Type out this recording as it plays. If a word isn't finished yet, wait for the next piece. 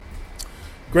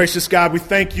Gracious God, we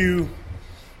thank you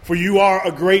for you are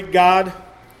a great God.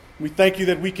 We thank you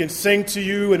that we can sing to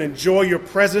you and enjoy your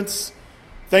presence.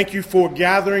 Thank you for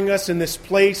gathering us in this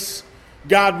place.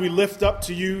 God, we lift up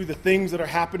to you the things that are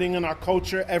happening in our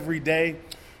culture every day.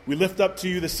 We lift up to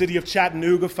you the city of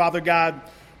Chattanooga, Father God,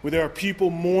 where there are people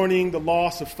mourning the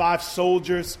loss of 5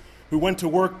 soldiers who went to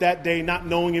work that day not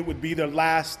knowing it would be their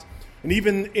last. And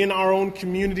even in our own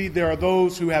community, there are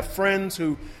those who have friends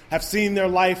who have seen their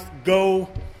life go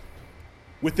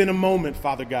within a moment,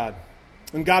 Father God.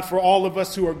 And God, for all of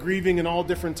us who are grieving in all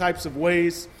different types of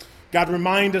ways, God,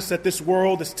 remind us that this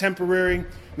world is temporary and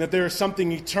that there is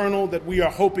something eternal that we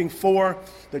are hoping for,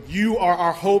 that you are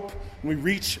our hope, and we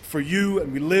reach for you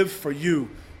and we live for you.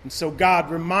 And so,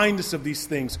 God, remind us of these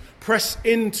things. Press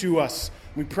into us.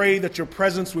 We pray that your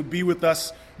presence would be with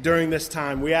us during this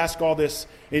time. We ask all this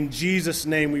in Jesus'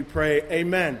 name we pray.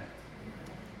 Amen.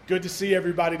 Good to see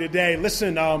everybody today.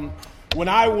 Listen, when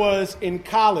I was in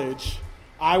college,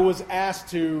 I was asked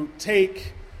to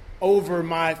take over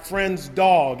my friend's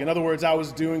dog. In other words, I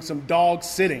was doing some dog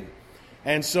sitting.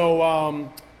 And so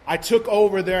I took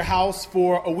over their house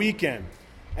for a weekend.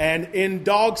 And in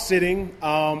dog sitting,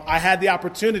 I had the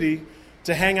opportunity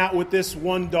to hang out with this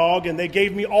one dog, and they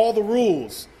gave me all the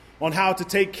rules on how to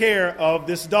take care of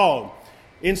this dog.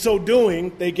 In so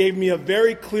doing, they gave me a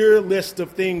very clear list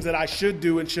of things that I should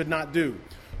do and should not do.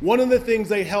 One of the things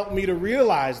they helped me to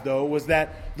realize, though, was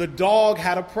that the dog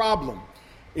had a problem.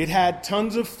 It had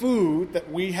tons of food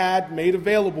that we had made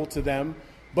available to them,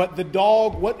 but the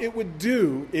dog, what it would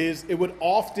do is it would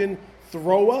often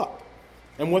throw up.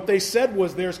 And what they said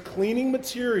was there's cleaning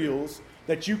materials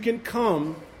that you can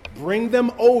come, bring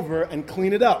them over and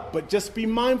clean it up. But just be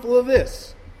mindful of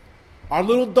this. Our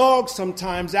little dog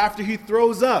sometimes, after he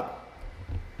throws up,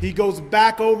 he goes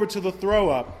back over to the throw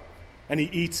up and he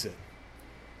eats it.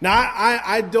 Now,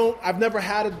 I've never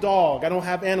had a dog. I don't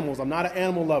have animals. I'm not an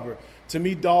animal lover. To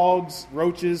me, dogs,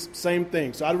 roaches, same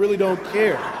thing. So I really don't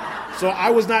care. So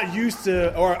I was not used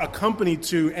to or accompanied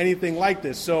to anything like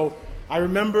this. So I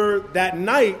remember that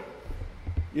night,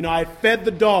 I fed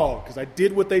the dog because I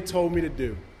did what they told me to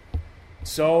do.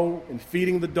 So in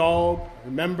feeding the dog,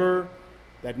 remember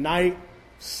that night,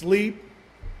 sleep,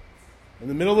 in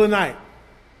the middle of the night,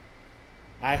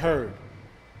 I heard,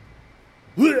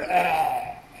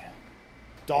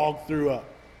 dog threw up.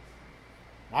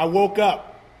 I woke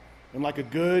up, and like a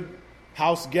good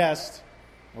house guest,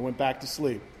 I went back to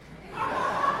sleep.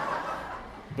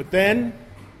 But then,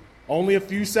 only a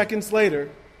few seconds later,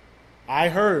 I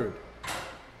heard,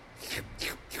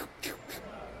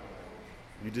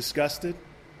 you disgusted?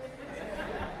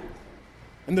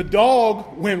 And the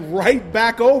dog went right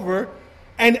back over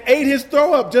and ate his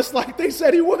throw up just like they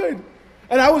said he would.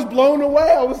 And I was blown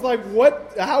away. I was like,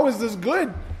 what? How is this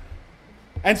good?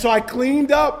 And so I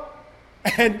cleaned up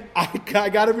and I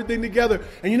got everything together.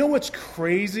 And you know what's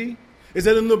crazy? Is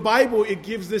that in the Bible, it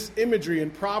gives this imagery in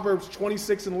Proverbs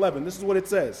 26:11. This is what it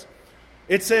says.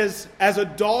 It says, as a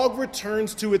dog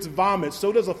returns to its vomit,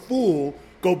 so does a fool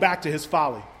go back to his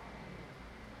folly.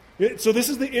 So this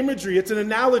is the imagery. It's an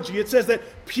analogy. It says that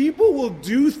people will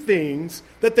do things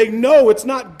that they know it's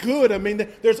not good. I mean,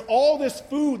 there's all this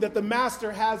food that the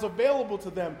master has available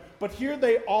to them, but here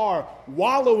they are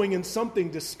wallowing in something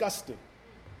disgusting.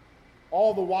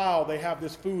 All the while they have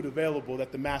this food available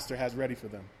that the master has ready for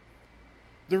them.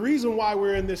 The reason why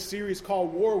we're in this series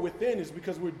called War Within is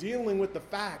because we're dealing with the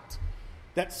fact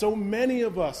that so many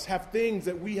of us have things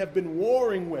that we have been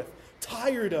warring with,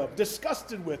 tired of,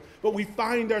 disgusted with, but we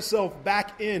find ourselves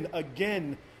back in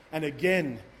again and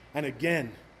again and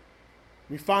again.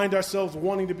 We find ourselves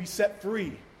wanting to be set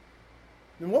free.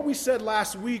 And what we said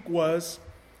last week was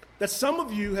that some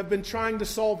of you have been trying to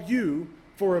solve you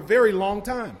for a very long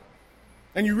time,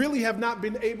 and you really have not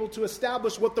been able to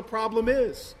establish what the problem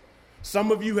is. Some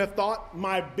of you have thought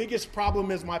my biggest problem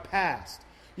is my past.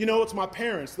 It's my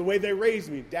parents, the way they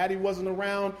raised me. Daddy wasn't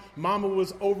around. Mama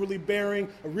was overly bearing.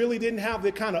 I really didn't have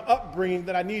the kind of upbringing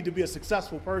that I need to be a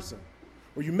successful person.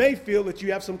 Or you may feel that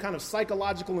you have some kind of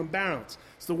psychological imbalance.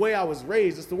 It's the way I was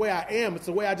raised. It's the way I am. It's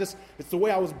the way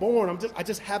I was born. I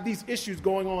just have these issues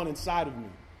going on inside of me.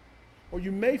 Or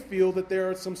you may feel that there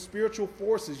are some spiritual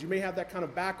forces. You may have that kind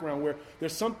of background where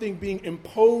there's something being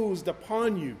imposed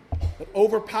upon you that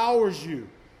overpowers you.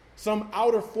 Some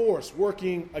outer force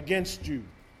working against you.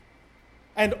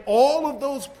 And all of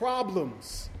those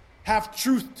problems have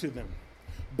truth to them.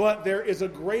 But there is a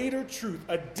greater truth,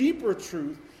 a deeper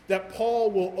truth that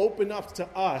Paul will open up to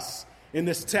us in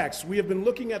this text. We have been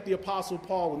looking at the Apostle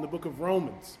Paul in the book of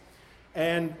Romans.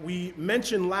 And we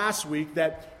mentioned last week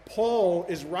that Paul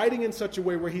is writing in such a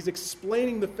way where he's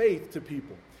explaining the faith to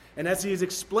people. And as he is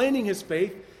explaining his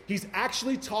faith, he's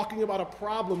actually talking about a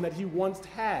problem that he once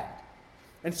had.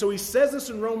 And so he says this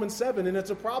in Romans 7, and it's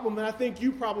a problem that I think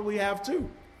you probably have too.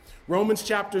 Romans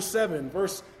chapter 7,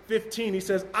 verse 15, he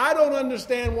says, I don't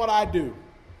understand what I do.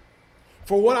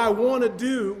 For what I want to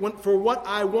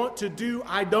do,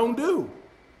 I don't do.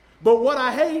 But what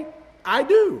I hate, I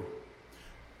do.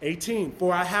 18,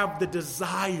 for I have the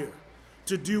desire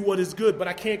to do what is good, but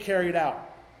I can't carry it out.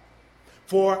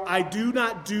 For I do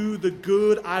not do the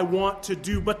good I want to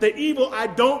do, but the evil I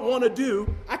don't want to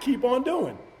do, I keep on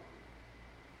doing.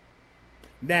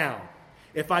 Now,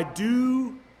 if I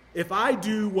do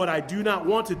what I do not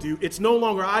want to do, it's no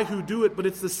longer I who do it, but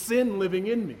it's the sin living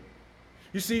in me.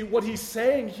 You see, what he's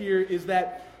saying here is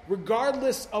that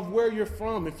regardless of where you're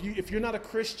from, if you're not a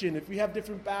Christian, if you have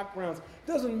different backgrounds, it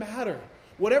doesn't matter.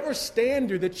 Whatever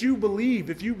standard that you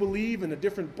believe, if you believe in a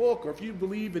different book, or if you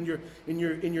believe in your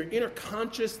inner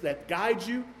conscience that guides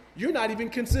you, you're not even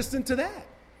consistent to that.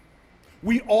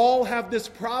 We all have this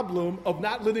problem of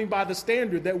not living by the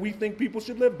standard that we think people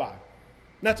should live by. And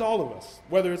that's all of us,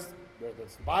 whether it's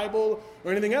the Bible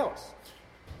or anything else.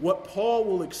 What Paul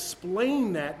will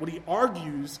explain what he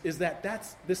argues is that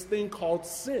that's this thing called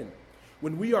sin.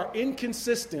 When we are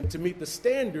inconsistent to meet the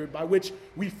standard by which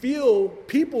we feel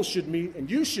people should meet and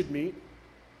you should meet,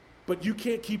 but you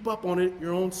can't keep up on it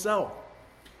your own self.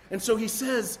 And so he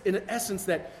says, in essence,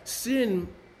 that sin,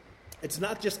 it's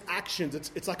not just actions,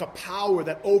 it's like a power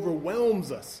that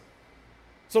overwhelms us.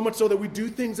 So much so that we do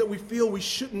things that we feel we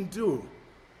shouldn't do.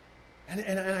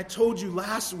 And I told you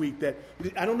last week that,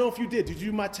 I don't know if you did. Did you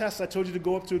do my test? I told you to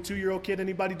go up to a 2-year-old kid.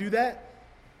 Anybody do that?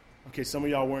 Okay, some of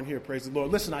y'all weren't here. Praise the Lord.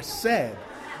 Listen, I said,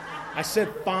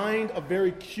 find a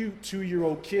very cute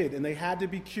 2-year-old kid, and they had to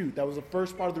be cute. That was the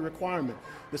first part of the requirement.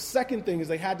 The second thing is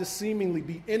they had to seemingly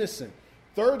be innocent.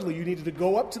 Thirdly, you needed to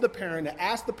go up to the parent and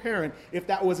ask the parent if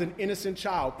that was an innocent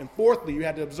child. And fourthly, you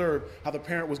had to observe how the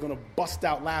parent was going to bust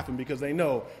out laughing because they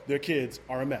know their kids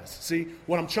are a mess. See,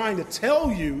 what I'm trying to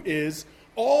tell you is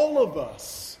all of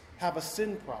us have a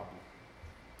sin problem.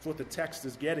 That's what the text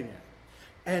is getting at.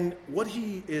 And what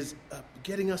he is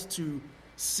getting us to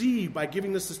see by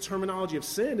giving us this terminology of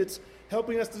sin, it's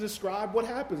helping us to describe what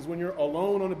happens when you're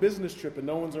alone on a business trip and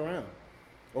no one's around.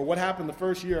 Or what happened the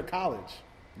first year of college.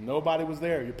 Nobody was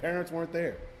there. Your parents weren't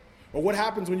there. Or what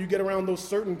happens when you get around those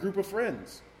certain group of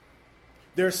friends.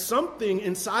 There's something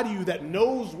inside of you that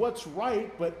knows what's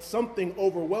right, but something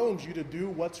overwhelms you to do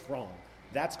what's wrong.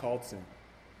 That's called sin.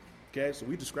 Okay, so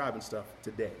we're describing stuff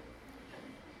today.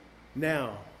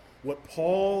 Now, what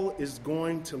Paul is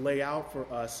going to lay out for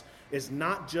us is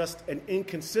not just an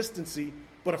inconsistency,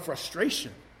 but a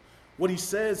frustration. What he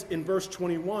says in verse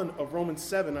 21 of Romans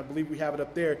 7, I believe we have it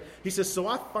up there. He says, so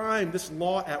I find this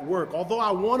law at work. Although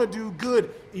I want to do good,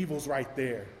 evil's right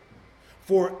there.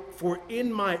 For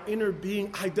in my inner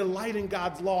being, I delight in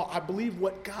God's law. I believe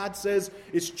what God says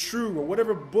is true, or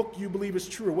whatever book you believe is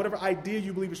true, or whatever idea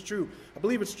you believe is true. I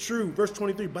believe it's true. Verse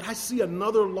 23, but I see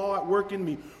another law at work in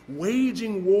me,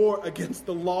 waging war against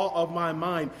the law of my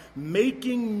mind,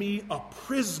 making me a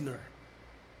prisoner.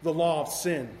 The law of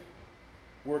sin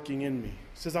working in me. He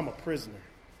says I'm a prisoner.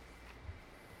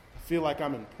 I feel like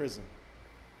I'm in prison.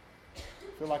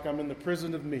 I feel like I'm in the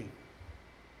prison of me.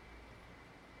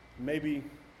 Maybe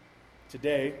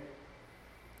today,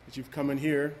 that you've come in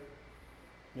here,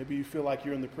 maybe you feel like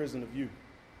you're in the prison of you.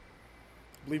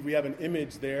 I believe we have an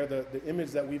image there, the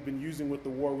image that we've been using with the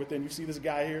war within. You see this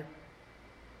guy here?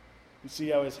 You see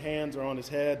how his hands are on his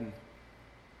head and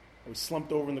how he's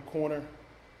slumped over in the corner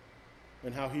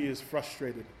and how he is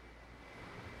frustrated.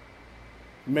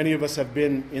 Many of us have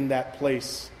been in that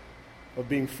place of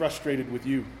being frustrated with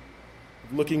you,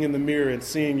 of looking in the mirror and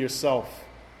seeing yourself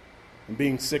and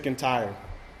being sick and tired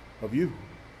of you.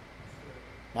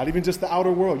 Not even just the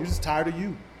outer world. You're just tired of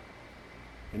you.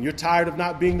 And you're tired of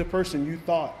not being the person you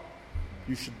thought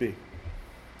you should be.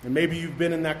 And maybe you've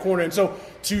been in that corner. And so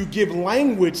to give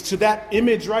language to that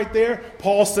image right there,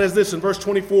 Paul says this in verse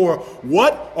 24,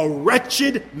 what a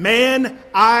wretched man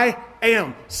I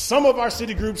am. Some of our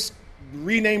city groups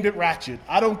renamed it ratchet.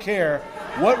 I don't care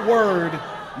what word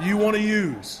you want to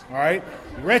use, all right?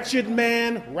 Wretched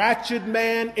man,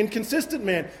 inconsistent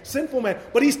man, sinful man.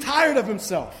 But he's tired of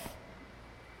himself.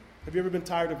 Have you ever been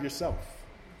tired of yourself?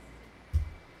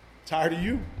 Tired of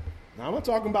you? Now, I'm not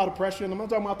talking about oppression. I'm not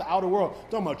talking about the outer world.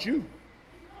 I'm talking about you.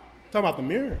 I'm talking about the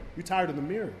mirror. You're tired of the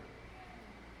mirror.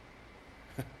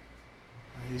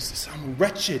 He says, I'm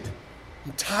wretched.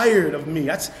 I'm tired of me.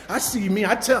 I see me.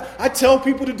 I tell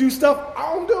people to do stuff.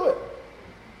 I don't do it.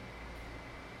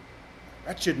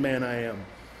 Wretched man I am.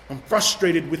 I'm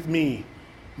frustrated with me.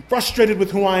 I'm frustrated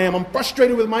with who I am. I'm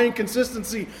frustrated with my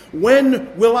inconsistency.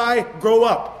 When will I grow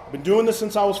up? I've been doing this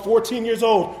since I was 14 years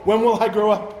old. When will I grow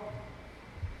up?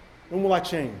 When will I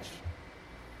change?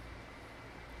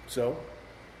 So,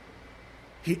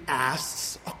 he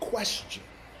asks a question.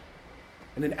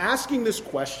 And in asking this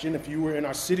question, if you were in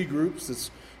our city groups this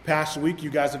past week,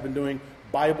 you guys have been doing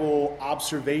Bible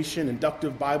observation,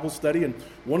 inductive Bible study. And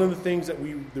one of the things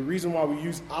the reason why we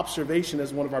use observation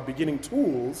as one of our beginning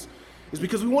tools is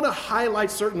because we want to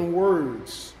highlight certain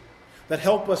words that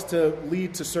help us to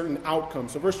lead to certain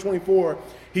outcomes. So verse 24,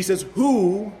 he says,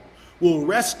 "Who will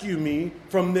rescue me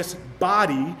from this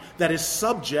body that is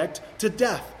subject to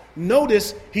death?"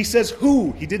 Notice he says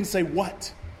who. He didn't say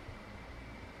what.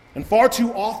 And far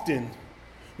too often,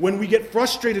 when we get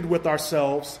frustrated with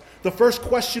ourselves, the first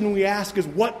question we ask is,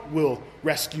 what will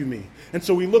rescue me? And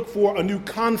so we look for a new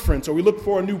conference, or we look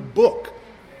for a new book,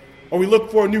 or we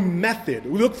look for a new method,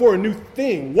 we look for a new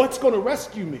thing. What's going to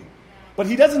rescue me? But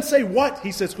he doesn't say what,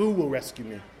 he says who will rescue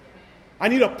me. I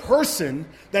need a person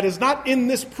that is not in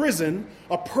this prison,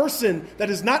 a person that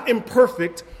is not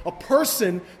imperfect, a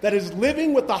person that is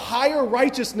living with a higher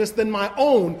righteousness than my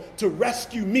own to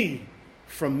rescue me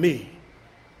from me.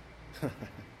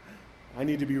 I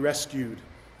need to be rescued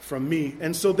from me.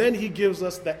 And so then he gives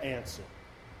us the answer.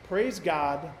 Praise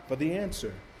God for the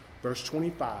answer. Verse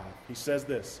 25, he says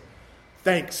this,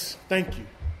 thank you.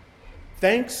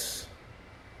 Thanks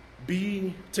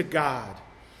be to God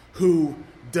who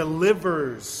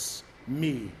delivers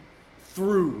me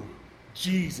through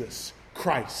Jesus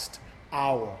Christ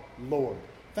our Lord.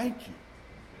 Thank you.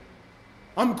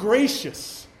 I'm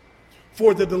gracious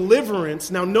for the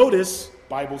deliverance. Now notice,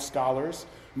 Bible scholars,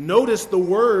 notice the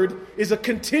word is a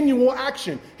continual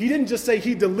action. He didn't just say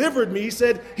he delivered me, he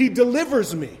said he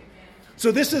delivers me.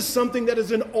 So this is something that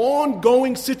is an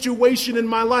ongoing situation in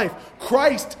my life.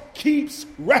 Christ keeps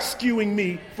rescuing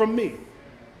me from me.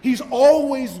 He's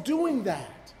always doing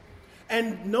that.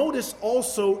 And notice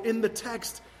also in the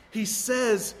text, he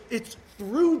says it's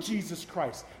through Jesus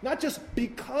Christ, not just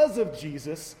because of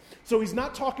Jesus. So he's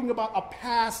not talking about a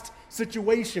past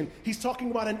situation. He's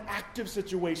talking about an active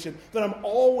situation, that I'm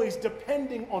always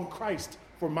depending on Christ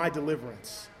for my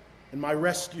deliverance and my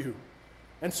rescue.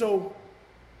 And so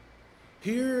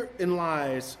herein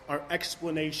lies our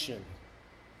explanation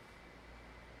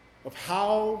of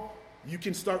how you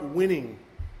can start winning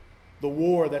the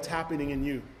war that's happening in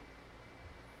you.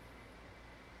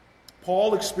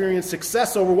 Paul experienced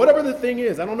success over whatever the thing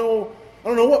is. I don't know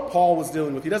what Paul was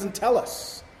dealing with. He doesn't tell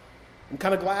us. I'm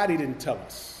kind of glad he didn't tell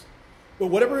us. But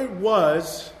whatever it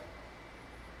was,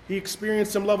 he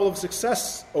experienced some level of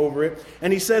success over it.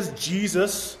 And he says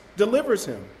Jesus delivers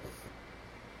him.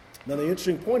 Now the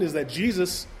interesting point is that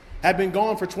Jesus had been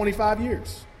gone for 25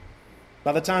 years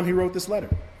by the time he wrote this letter.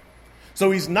 So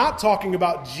he's not talking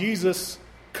about Jesus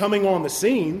coming on the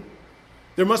scene.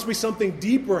 There must be something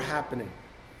deeper happening.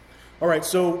 All right,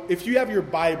 so if you have your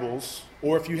Bibles,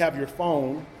 or if you have your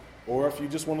phone, or if you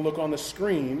just want to look on the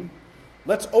screen,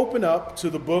 let's open up to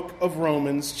the book of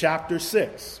Romans chapter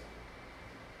 6.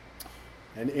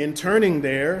 And in turning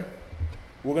there,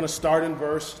 we're going to start in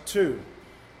verse 2.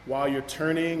 While you're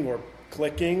turning or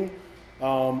clicking,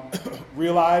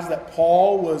 realize that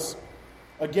Paul was,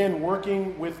 again,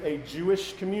 working with a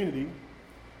Jewish community,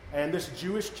 and this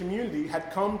Jewish community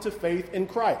had come to faith in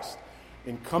Christ.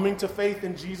 In coming to faith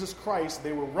in Jesus Christ,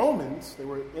 they were Romans, they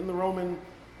were in the Roman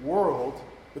world,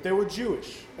 but they were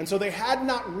Jewish. And so they had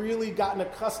not really gotten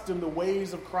accustomed to the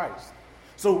ways of Christ.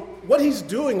 So what he's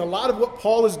doing, a lot of what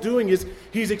Paul is doing is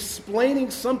he's explaining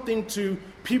something to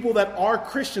people that are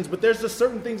Christians, but there's just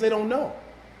certain things they don't know.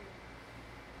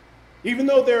 Even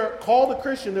though they're called a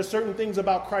Christian, there's certain things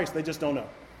about Christ they just don't know.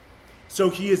 So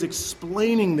he is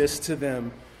explaining this to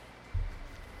them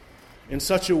in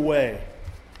such a way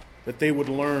that they would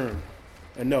learn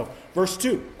and know. Verse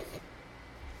 2,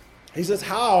 he says,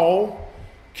 how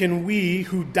can we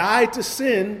who died to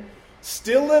sin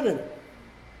still live in it?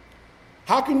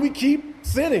 How can we keep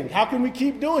sinning? How can we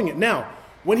keep doing it? Now,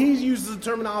 when he uses the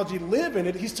terminology live in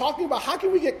it, he's talking about how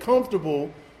can we get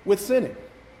comfortable with sinning?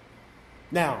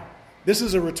 Now, this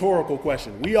is a rhetorical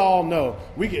question. We all know.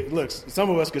 Some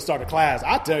of us could start a class.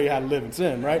 I'll tell you how to live in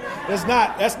sin, right?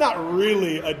 That's not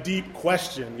really a deep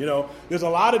question. You know, there's a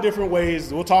lot of different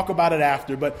ways. We'll talk about it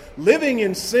after. But living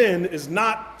in sin is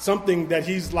not something that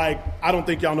he's like, I don't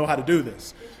think y'all know how to do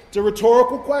this. It's a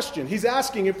rhetorical question. He's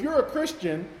asking, if you're a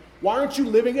Christian, why aren't you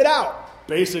living it out?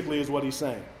 Basically is what he's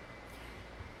saying.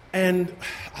 And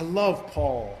I love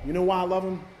Paul. You know why I love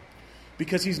him?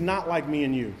 Because he's not like me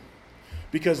and you.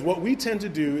 Because what we tend to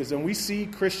do is when we see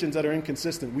Christians that are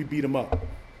inconsistent, we beat them up.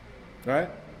 Right?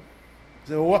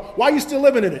 Say, well, why are you still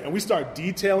living in it? And we start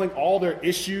detailing all their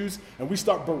issues and we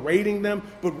start berating them.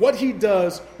 But what he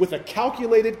does with a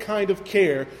calculated kind of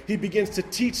care, he begins to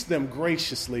teach them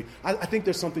graciously. I think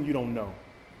there's something you don't know.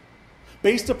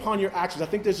 Based upon your actions, I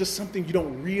think there's just something you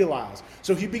don't realize.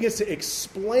 So he begins to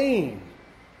explain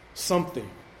something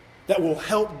that will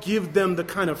help give them the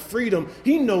kind of freedom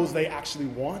he knows they actually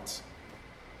want.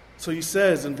 So he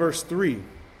says in verse 3,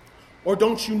 or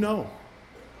don't you know?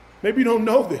 Maybe you don't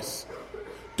know this.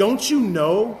 Don't you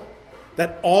know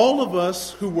that all of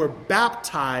us who were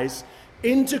baptized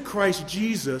into Christ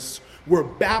Jesus were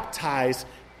baptized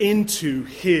into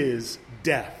his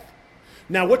death?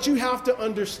 Now, what you have to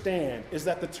understand is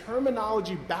that the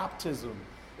terminology baptism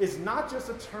is not just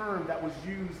a term that was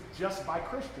used just by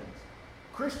Christians.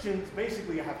 Christians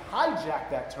basically have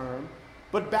hijacked that term,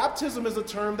 but baptism is a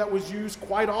term that was used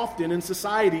quite often in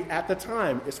society at the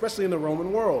time, especially in the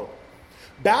Roman world.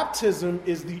 Baptism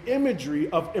is the imagery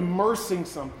of immersing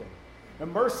something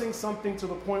to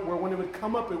the point where when it would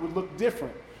come up, it would look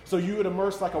different. So you would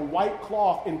immerse like a white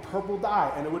cloth in purple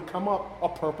dye, and it would come up a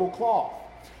purple cloth.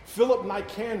 Philip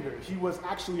Nicander, he was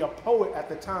actually a poet at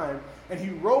the time, and he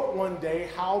wrote one day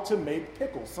how to make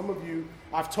pickles. Some of you,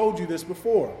 I've told you this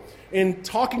before. In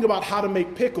talking about how to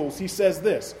make pickles, he says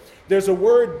this. There's a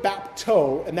word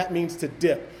bapto, and that means to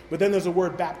dip. But then there's a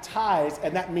word baptize,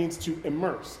 and that means to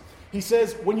immerse. He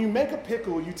says, when you make a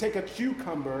pickle, you take a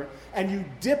cucumber and you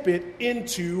dip it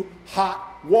into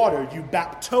hot water. You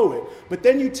bapto it. But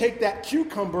then you take that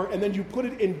cucumber and then you put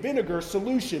it in vinegar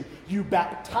solution. You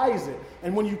baptize it.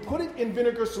 And when you put it in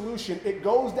vinegar solution, it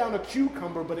goes down a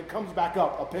cucumber, but it comes back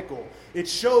up a pickle. It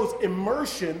shows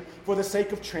immersion for the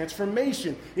sake of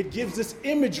transformation. It gives this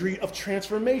imagery of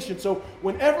transformation. So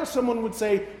whenever someone would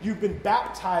say, you've been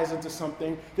baptized into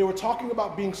something, they were talking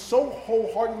about being so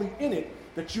wholeheartedly in it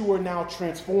that you are now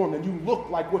transformed and you look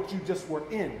like what you just were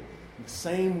in the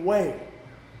same way.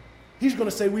 He's going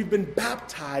to say we've been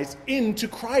baptized into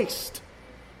Christ.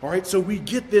 All right, so we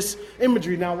get this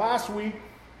imagery. Now, last week,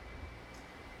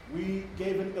 we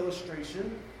gave an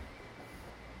illustration.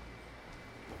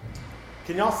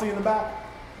 Can y'all see in the back?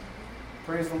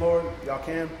 Praise the Lord. Y'all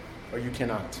can, or you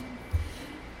cannot.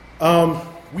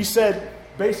 We said,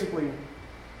 basically,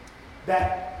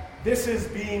 that this is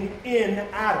being in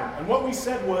Adam. And what we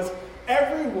said was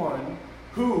everyone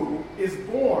who is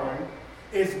born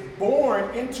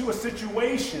into a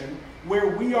situation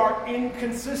where we are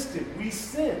inconsistent. We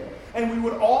sin. And we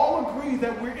would all agree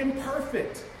that we're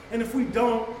imperfect. And if we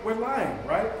don't, we're lying,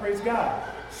 right? Praise God.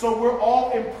 So we're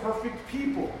all imperfect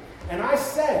people. And I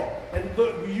said, and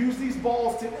look, we use these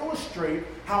balls to illustrate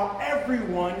how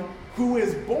everyone who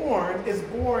is born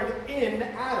in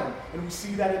Adam. And we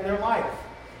see that in their life.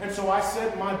 And so I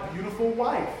said, my beautiful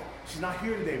wife, she's not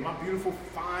here today, my beautiful,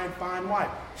 fine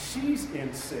wife, she's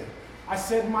in sin. I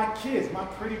said, my kids, my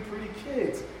pretty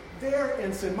kids, they're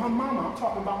in sin. My mama, I'm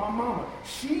talking about my mama,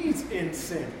 she's in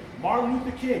sin. Martin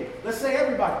Luther King, let's say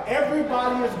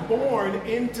everybody is born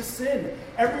into sin.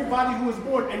 Everybody who is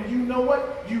born, and you know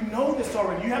what? You know this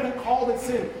already. You haven't called it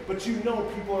sin, but you know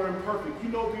people are imperfect. You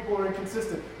know people are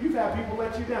inconsistent. You've had people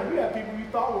let you down. You had people you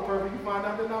thought were perfect. You find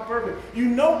out they're not perfect. You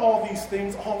know all these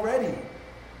things already.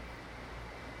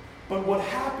 But what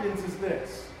happens is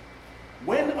this.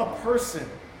 When a person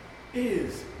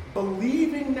is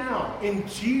believing now in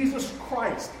Jesus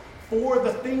Christ, for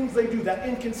the things they do, that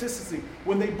inconsistency,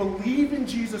 when they believe in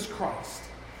Jesus Christ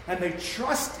and they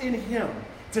trust in him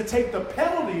to take the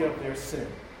penalty of their sin,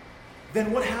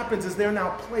 then what happens is they're now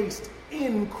placed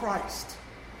in Christ.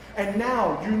 And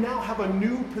now, you now have a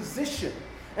new position.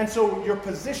 And so your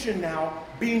position now,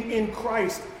 being in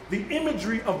Christ, the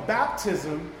imagery of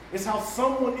baptism is how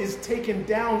someone is taken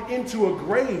down into a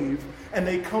grave and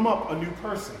they come up a new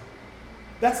person.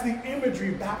 That's the imagery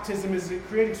baptism is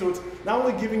creating. So it's not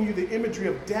only giving you the imagery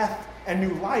of death and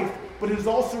new life, but it is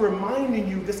also reminding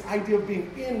you this idea of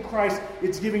being in Christ.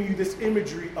 It's giving you this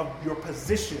imagery of your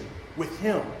position with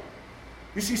him.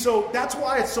 You see, so that's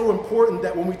why it's so important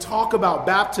that when we talk about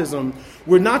baptism,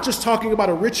 we're not just talking about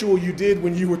a ritual you did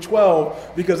when you were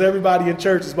 12 because everybody in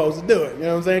church is supposed to do it. You know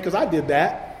what I'm saying? Because I did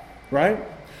that, right?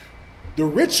 The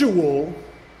ritual,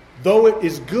 though it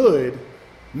is good,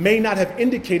 may not have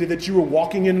indicated that you were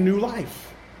walking in a new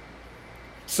life.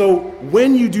 So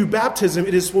when you do baptism,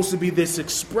 it is supposed to be this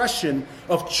expression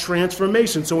of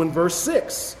transformation. So in verse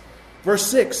 4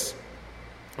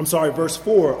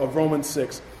 of Romans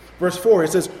 6, verse 4,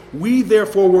 it says, we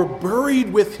therefore were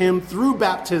buried with him through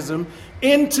baptism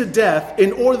into death,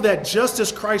 in order that just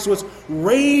as Christ was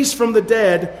raised from the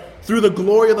dead through the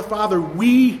glory of the Father,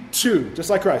 we too, just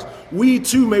like Christ, we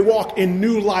too may walk in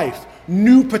new life,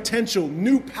 new potential,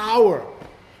 new power.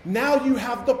 Now you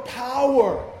have the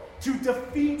power to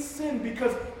defeat sin,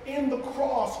 because in the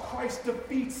cross, Christ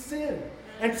defeats sin.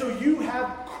 And so you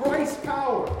have Christ's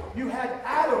power. You had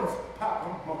Adam's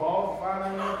power. My balls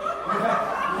flying out.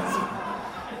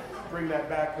 Bring that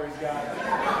back, praise God.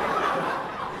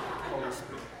 Holy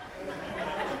Spirit.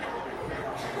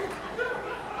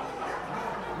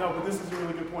 No, but this is a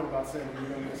really good point about sin. You're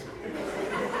going to miss it.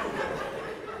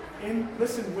 And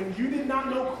listen, when you did not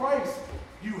know Christ,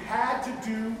 you had to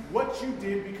do what you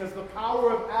did because the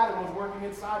power of Adam was working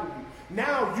inside of you.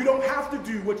 Now you don't have to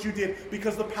do what you did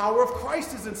because the power of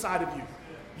Christ is inside of you.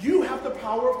 You have the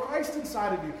power of Christ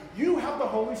inside of you. You have the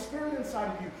Holy Spirit inside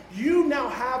of you. You now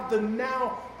have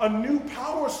a new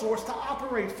power source to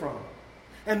operate from.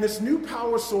 And this new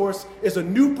power source is a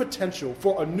new potential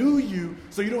for a new you,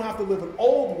 so you don't have to live an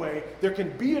old way. There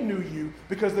can be a new you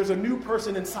because there's a new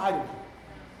person inside of you.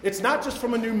 It's not just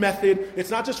from a new method. It's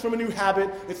not just from a new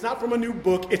habit. It's not from a new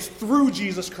book. It's through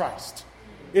Jesus Christ.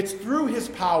 It's through his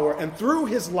power and through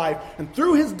his life and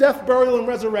through his death, burial, and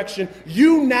resurrection.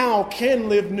 You now can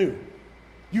live new.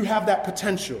 You have that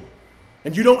potential.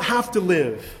 And you don't have to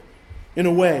live in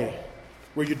a way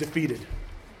where you're defeated.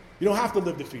 You don't have to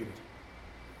live defeated.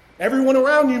 Everyone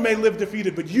around you may live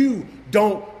defeated, but you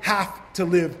don't have to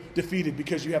live defeated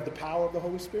because you have the power of the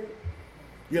Holy Spirit.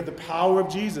 You have the power of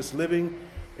Jesus living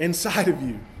inside of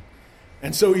you.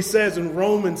 And so he says in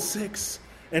Romans 6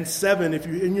 and 7, if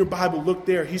you in your Bible look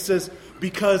there, he says,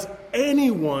 because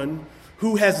anyone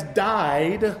who has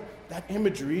died, that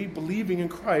imagery, believing in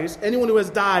Christ, anyone who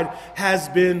has died has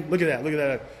been, look at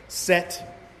that,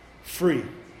 set free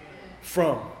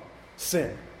from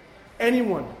sin.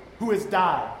 Anyone who has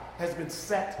died has been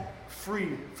set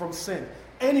free from sin.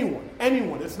 Anyone.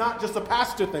 It's not just a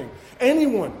pastor thing.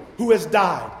 Anyone who has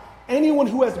died, anyone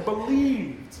who has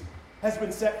believed has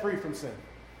been set free from sin.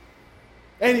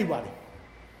 Anybody.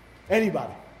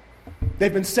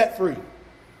 They've been set free.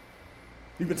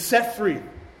 You've been set free.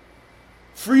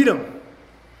 Freedom.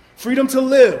 Freedom to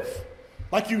live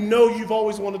like you know you've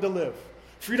always wanted to live.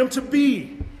 Freedom to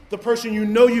be the person you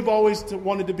know you've always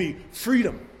wanted to be.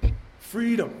 Freedom.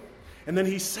 And then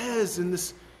he says in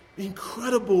this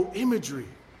incredible imagery,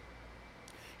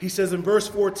 he says in verse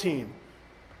 14,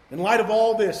 in light of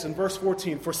all this, in verse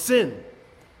 14, for sin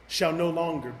shall no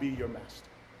longer be your master.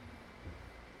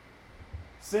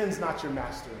 Sin's not your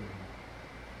master anymore.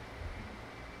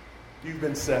 You've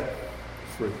been set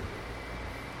free.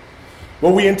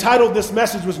 What we entitled this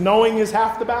message was Knowing is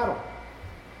Half the Battle.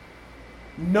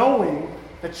 Knowing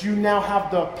that you now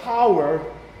have the power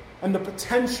and the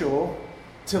potential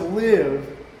to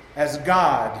live as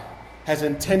God has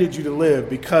intended you to live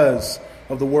because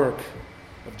of the work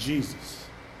of Jesus.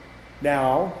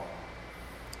 Now,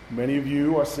 many of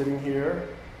you are sitting here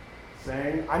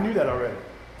saying, I knew that already.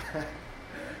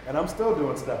 And I'm still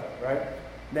doing stuff, right?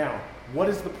 Now, what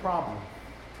is the problem?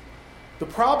 The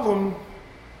problem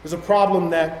is a problem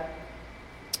that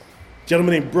a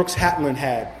gentleman named Brooks Hatland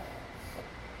had.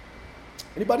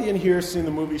 Anybody in here seen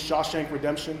the movie Shawshank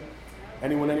Redemption?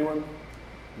 Anyone?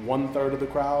 1/3 of the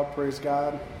crowd, praise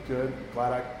God. Good.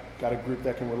 Glad I got a group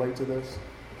that can relate to this.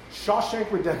 Shawshank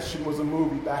Redemption was a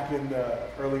movie back in the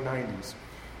early 90s.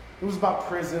 It was about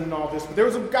prison and all this, but there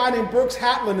was a guy named Brooks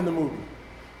Hatland in the movie.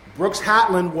 Brooks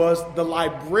Hatland was the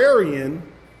librarian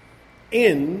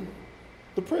in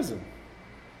the prison.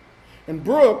 And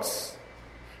Brooks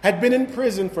had been in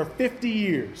prison for 50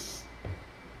 years.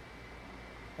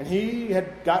 And he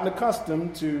had gotten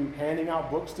accustomed to handing out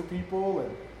books to people, and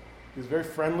he was very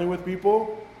friendly with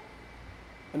people.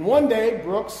 And one day,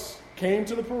 Brooks came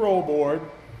to the parole board,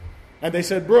 and they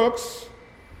said, Brooks,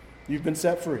 you've been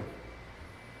set free.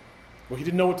 Well, he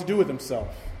didn't know what to do with himself.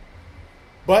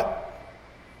 But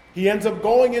he ends up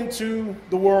going into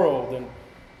the world, and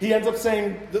he ends up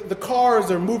saying, the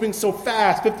cars are moving so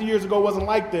fast. 50 years ago wasn't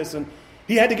like this, and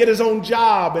he had to get his own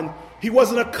job, and he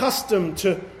wasn't accustomed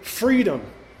to freedom.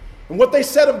 And what they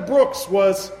said of Brooks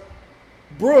was,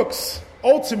 Brooks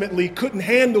ultimately couldn't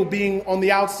handle being on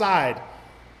the outside.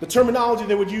 The terminology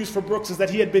they would use for Brooks is that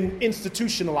he had been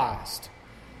institutionalized.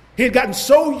 He had gotten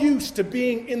so used to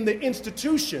being in the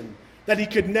institution that he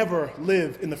could never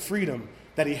live in the freedom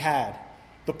that he had.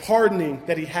 The pardoning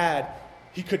that he had,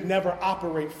 he could never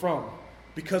operate from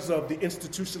because of the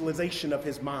institutionalization of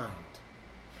his mind.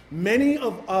 Many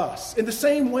of us, in the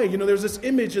same way, there's this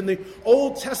image in the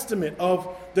Old Testament of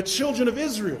the children of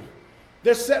Israel.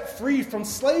 They're set free from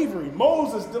slavery.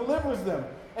 Moses delivers them.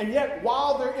 And yet,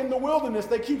 while they're in the wilderness,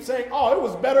 they keep saying, oh, it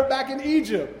was better back in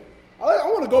Egypt. I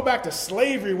want to go back to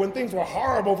slavery when things were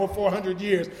horrible for 400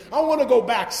 years. I want to go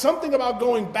back. Something about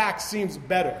going back seems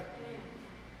better.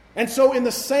 And so in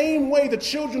the same way the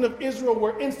children of Israel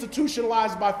were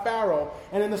institutionalized by Pharaoh,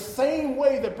 and in the same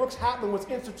way that Brooks Hatton was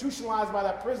institutionalized by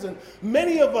that prison,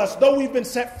 many of us, though we've been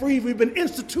set free, we've been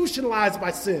institutionalized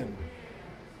by sin.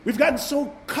 We've gotten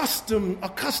so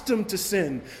accustomed to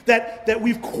sin that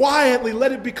we've quietly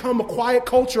let it become a quiet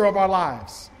culture of our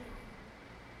lives.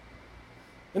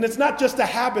 And it's not just a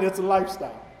habit, it's a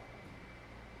lifestyle.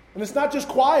 And it's not just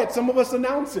quiet, some of us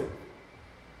announce it.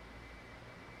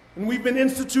 And we've been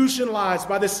institutionalized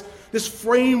by this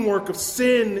framework of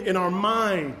sin in our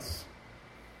minds.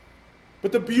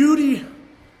 But the beauty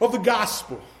of the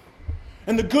gospel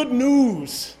and the good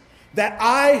news that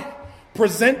I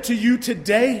present to you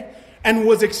today and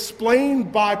was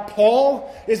explained by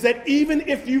Paul is that even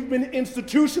if you've been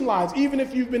institutionalized, even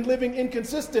if you've been living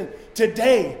inconsistent,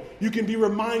 today you can be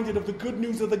reminded of the good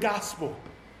news of the gospel.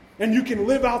 And you can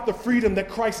live out the freedom that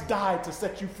Christ died to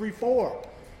set you free for.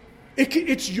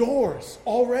 It's yours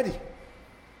already.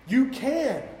 You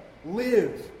can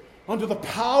live under the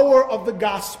power of the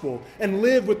gospel and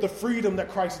live with the freedom that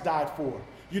Christ died for.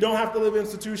 You don't have to live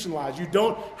institutionalized. You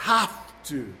don't have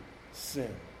to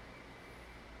sin.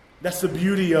 That's the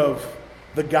beauty of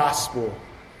the gospel.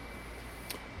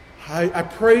 I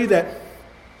pray that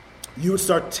you would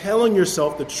start telling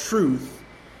yourself the truth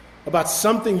about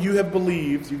something you have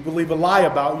believed, you believe a lie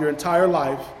about your entire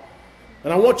life.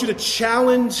 And I want you to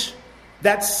challenge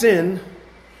that sin,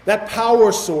 that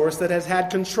power source that has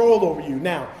had control over you.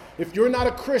 Now, if you're not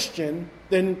a Christian,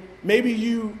 then maybe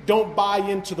you don't buy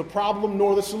into the problem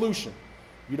nor the solution.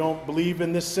 You don't believe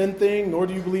in this sin thing, nor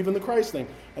do you believe in the Christ thing.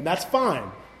 And that's fine.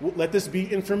 Let this be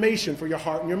information for your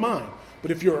heart and your mind.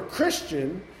 But if you're a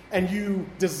Christian and you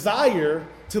desire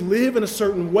to live in a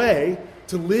certain way,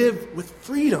 to live with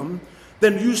freedom,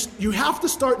 then you have to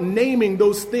start naming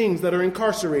those things that are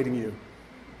incarcerating you.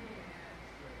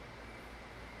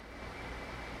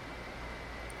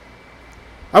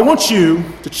 I want you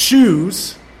to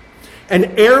choose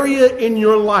an area in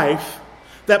your life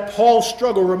that Paul's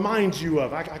struggle reminds you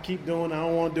of. I keep doing, I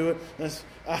don't want to do it.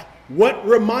 What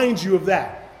reminds you of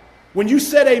that? When you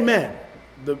said amen,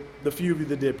 the few of you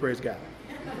that did, praise God.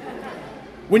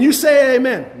 When you say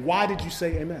amen, why did you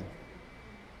say amen?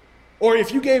 Or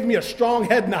if you gave me a strong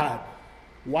head nod,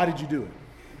 why did you do it?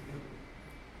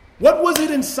 What was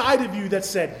it inside of you that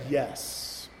said,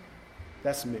 yes,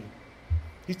 that's me?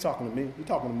 He's talking to me. You're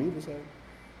talking to me.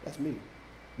 That's me.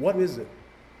 What is it?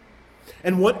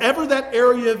 And whatever that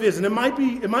area is, and it might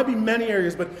be many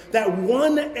areas, but that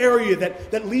one area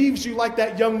that leaves you like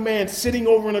that young man sitting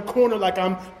over in a corner like,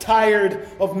 I'm tired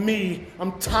of me.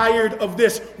 I'm tired of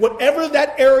this. Whatever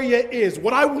that area is,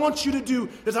 what I want you to do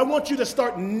is I want you to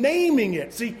start naming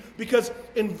it. See, because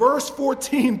in verse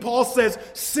 14, Paul says,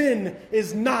 sin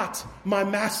is not my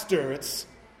master. It's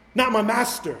not my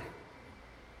master.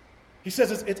 He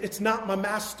says it's not my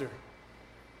master.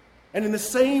 And in the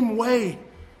same way,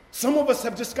 some of us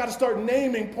have just got to start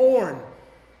naming porn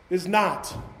is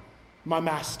not my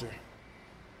master.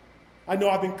 I know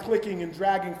I've been clicking and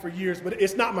dragging for years, but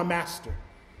it's not my master.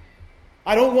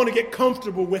 I don't want to get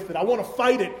comfortable with it. I want to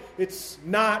fight it. It's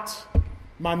not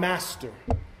my master.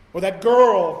 Or that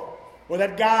girl or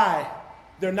that guy,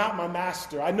 they're not my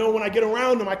master. I know when I get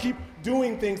around them, I keep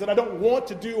doing things that I don't want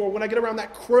to do, or when I get around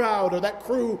that crowd or that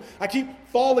crew, I keep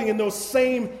falling in those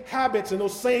same habits and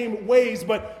those same ways,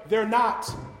 but they're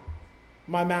not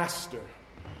my master.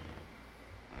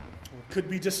 It could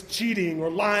be just cheating or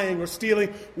lying or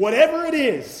stealing, whatever it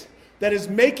is that is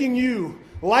making you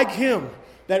like him,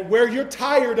 that where you're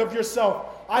tired of yourself,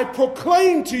 I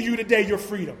proclaim to you today your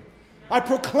freedom. I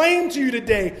proclaim to you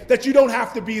today that you don't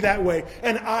have to be that way,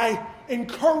 and I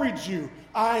encourage you,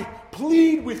 I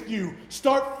plead with you,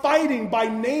 start fighting by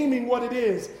naming what it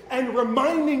is and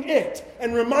reminding it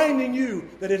and reminding you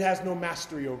that it has no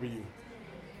mastery over you,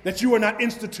 that you are not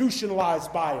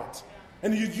institutionalized by it,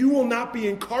 and you will not be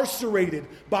incarcerated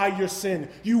by your sin.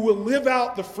 You will live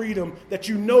out the freedom that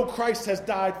you know Christ has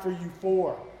died for you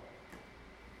for.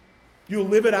 You'll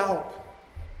live it out.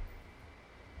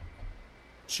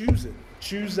 Choose it.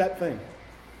 Choose that thing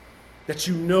that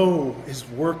you know is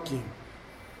working.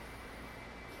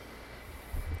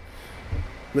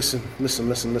 Listen.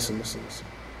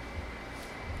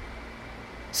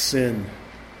 Sin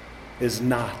is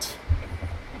not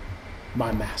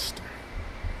my master.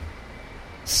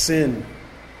 Sin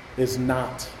is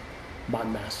not my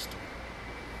master.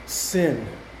 Sin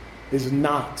is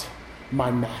not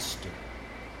my master.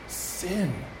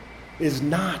 Sin is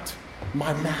not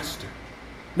my master.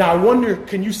 Now I wonder,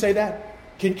 can you say that?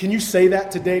 Can you say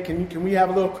that today? Can we have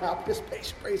a little crowd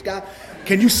participation? Praise God.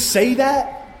 Can you say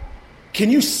that? Can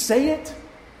you say it?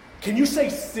 Can you say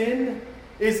sin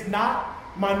is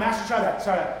not my master. Try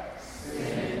that.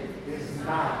 Sin is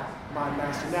not my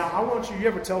master. Now, I want you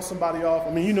ever tell somebody off?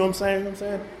 I mean, you know what I'm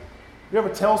saying? You ever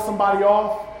tell somebody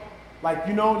off? Like,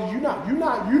 you're not.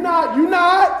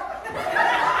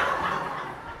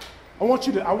 I want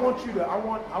you to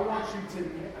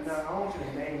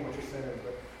name what you're saying,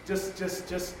 but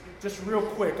just real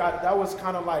quick. That was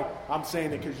kind of like, I'm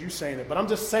saying it because you're saying it, but I'm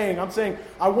saying,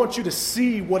 I want you to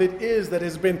see what it is that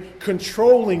has been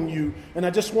controlling you, and I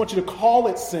just want you to call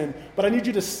it sin, but I need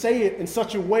you to say it in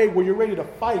such a way where you're ready to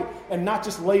fight and not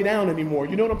just lay down anymore.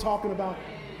 You know what I'm talking about?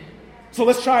 So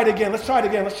let's try it again.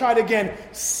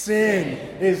 Sin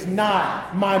is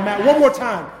not my master. One more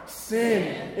time.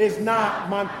 Sin is not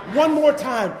my. One more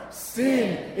time.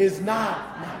 Sin is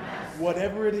not my master.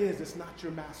 Whatever it is, it's not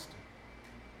your master.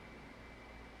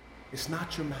 It's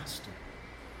not your master.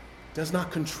 It does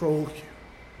not control you.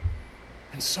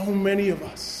 And so many of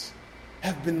us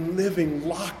have been living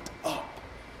locked up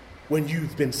when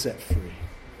you've been set free.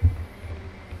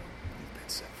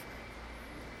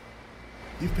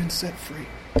 You've been set free.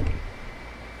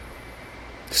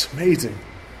 It's amazing.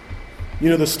 You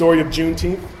know the story of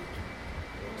Juneteenth?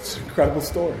 It's an incredible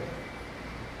story.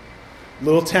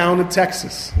 Little town in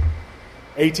Texas.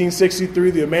 1863,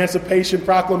 the Emancipation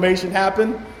Proclamation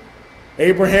happened.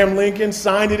 Abraham Lincoln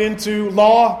signed it into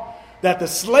law that the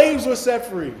slaves were set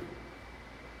free.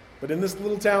 But in this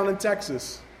little town in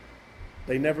Texas,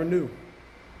 they never knew.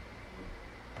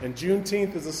 And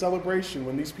Juneteenth is a celebration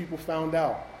when these people found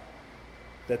out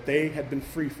that they had been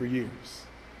free for years.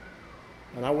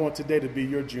 And I want today to be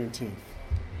your Juneteenth,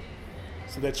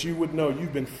 so that you would know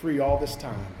you've been free all this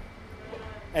time.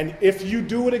 And if you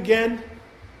do it again,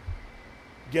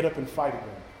 get up and fight again.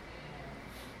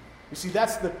 You see,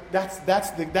 that's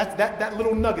that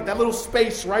little nugget, that little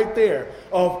space right there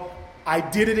of I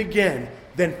did it again,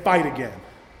 then fight again.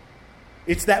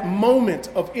 It's that moment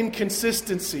of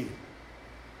inconsistency.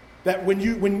 That when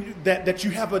you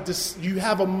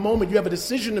have a moment, you have a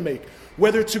decision to make,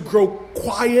 whether to grow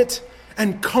quiet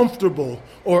and comfortable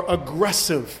or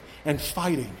aggressive and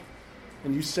fighting.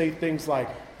 And you say things like,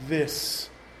 this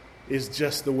is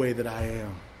just the way that I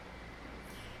am.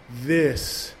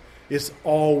 This is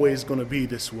always going to be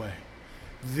this way.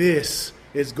 This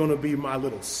is going to be my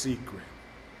little secret.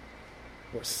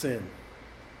 Or sin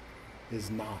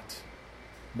is not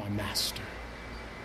my master.